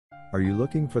Are you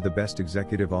looking for the best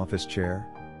executive office chair?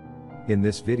 In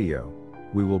this video,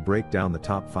 we will break down the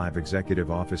top 5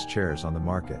 executive office chairs on the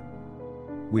market.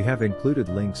 We have included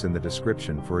links in the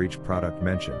description for each product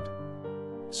mentioned.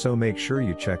 So make sure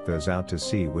you check those out to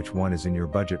see which one is in your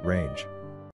budget range.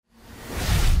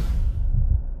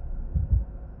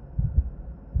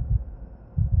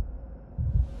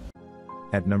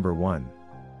 At number 1.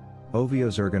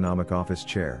 Ovio's Ergonomic Office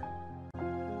Chair.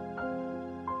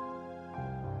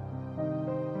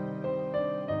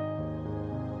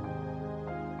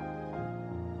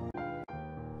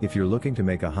 If you're looking to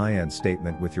make a high-end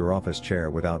statement with your office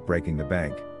chair without breaking the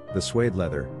bank, the suede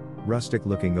leather,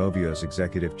 rustic-looking Ovio's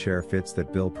executive chair fits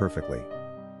that bill perfectly.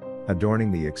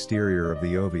 Adorning the exterior of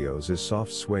the Ovio's is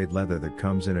soft suede leather that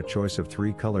comes in a choice of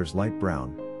 3 colors: light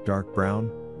brown, dark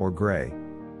brown, or gray.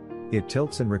 It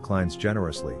tilts and reclines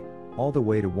generously, all the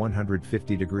way to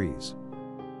 150 degrees.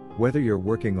 Whether you're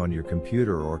working on your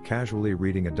computer or casually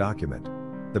reading a document,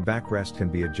 the backrest can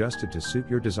be adjusted to suit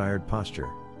your desired posture.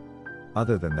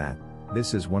 Other than that,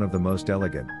 this is one of the most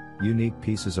elegant, unique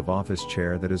pieces of office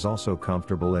chair that is also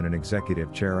comfortable in an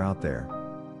executive chair out there.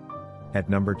 At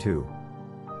number 2.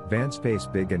 VanSpace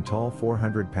Big and Tall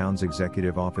 400 Pounds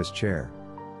Executive Office Chair.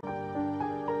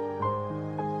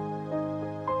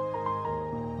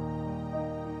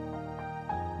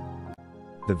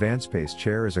 The VanSpace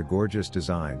chair is a gorgeous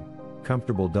design,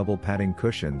 comfortable double padding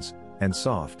cushions, and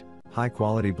soft,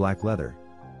 high-quality black leather.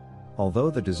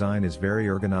 Although the design is very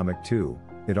ergonomic too,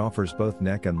 it offers both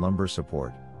neck and lumbar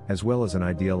support, as well as an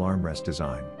ideal armrest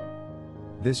design.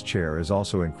 This chair is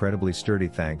also incredibly sturdy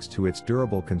thanks to its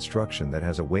durable construction that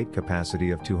has a weight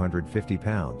capacity of 250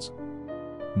 pounds.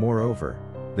 Moreover,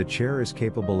 the chair is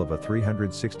capable of a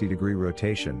 360-degree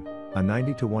rotation, a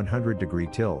 90 to 100-degree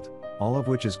tilt, all of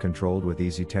which is controlled with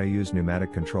easy-to-use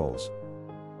pneumatic controls.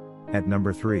 At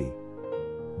number 3.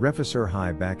 Refisur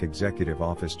High Back Executive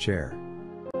Office Chair.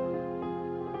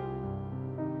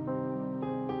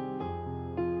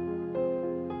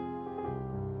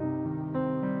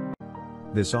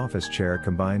 This office chair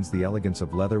combines the elegance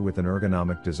of leather with an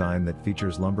ergonomic design that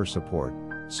features lumbar support,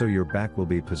 so your back will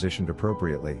be positioned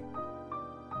appropriately.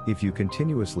 If you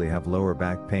continuously have lower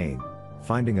back pain,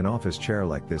 finding an office chair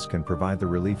like this can provide the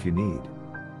relief you need.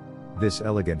 This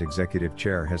elegant executive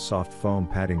chair has soft foam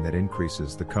padding that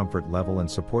increases the comfort level and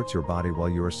supports your body while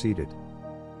you are seated.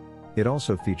 It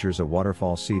also features a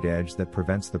waterfall seat edge that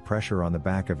prevents the pressure on the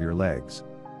back of your legs.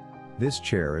 This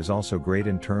chair is also great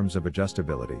in terms of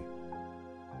adjustability.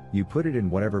 You put it in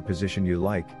whatever position you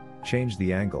like, change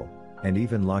the angle, and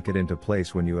even lock it into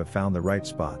place when you have found the right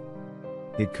spot.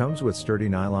 It comes with sturdy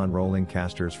nylon rolling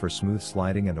casters for smooth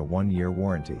sliding and a 1-year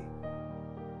warranty.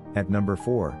 At number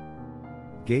 4.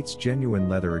 Gates Genuine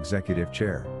Leather Executive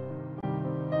Chair.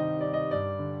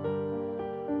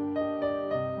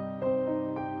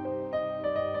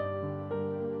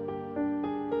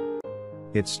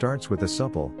 It starts with a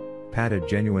supple, padded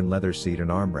genuine leather seat and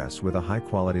armrests with a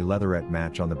high-quality leatherette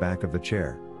match on the back of the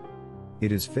chair.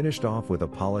 It is finished off with a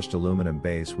polished aluminum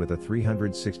base with a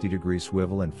 360-degree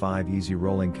swivel and 5 easy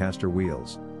rolling caster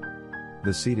wheels.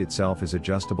 The seat itself is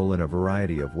adjustable in a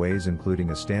variety of ways,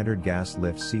 including a standard gas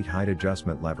lift seat height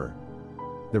adjustment lever.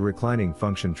 The reclining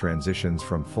function transitions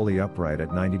from fully upright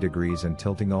at 90 degrees and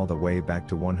tilting all the way back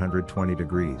to 120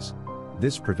 degrees.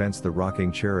 This prevents the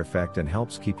rocking chair effect and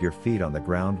helps keep your feet on the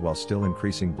ground while still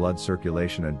increasing blood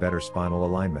circulation and better spinal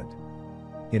alignment.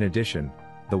 In addition,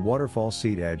 the waterfall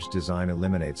seat edge design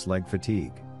eliminates leg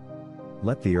fatigue.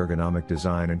 Let the ergonomic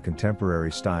design and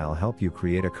contemporary style help you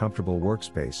create a comfortable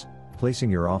workspace,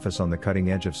 placing your office on the cutting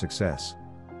edge of success.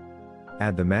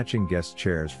 Add the matching guest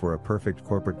chairs for a perfect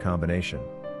corporate combination.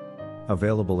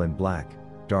 Available in black,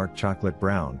 dark chocolate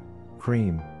brown,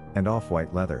 cream, and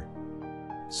off-white leather.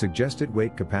 Suggested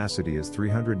weight capacity is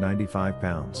 395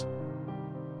 pounds.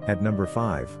 At number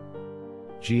 5.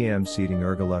 GM Seating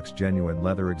Ergolux Genuine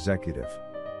Leather Executive.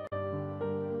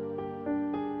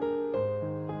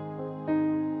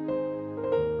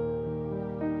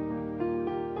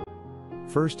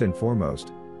 First and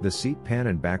foremost, the seat pan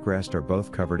and backrest are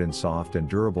both covered in soft and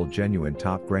durable genuine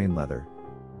top grain leather.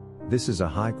 This is a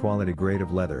high-quality grade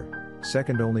of leather,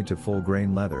 second only to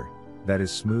full-grain leather, that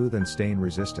is smooth and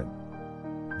stain-resistant.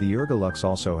 The Ergolux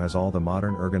also has all the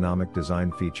modern ergonomic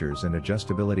design features and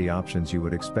adjustability options you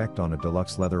would expect on a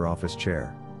deluxe leather office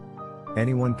chair.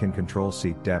 Anyone can control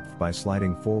seat depth by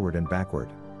sliding forward and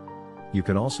backward. You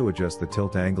can also adjust the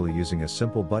tilt angle using a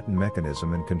simple button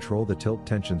mechanism and control the tilt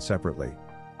tension separately.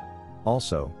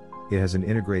 Also, it has an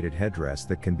integrated headrest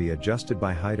that can be adjusted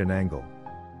by height and angle.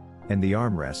 And the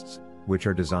armrests, which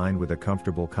are designed with a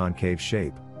comfortable concave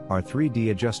shape, are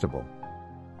 3D adjustable.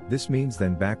 This means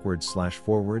then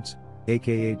backwards/forwards,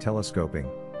 aka telescoping,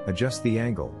 adjust the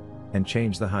angle, and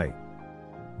change the height.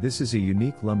 This is a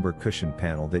unique lumbar cushion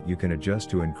panel that you can adjust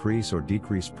to increase or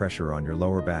decrease pressure on your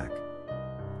lower back.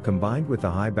 Combined with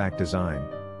the high back design,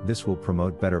 this will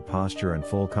promote better posture and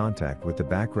full contact with the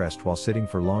backrest while sitting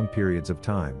for long periods of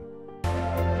time.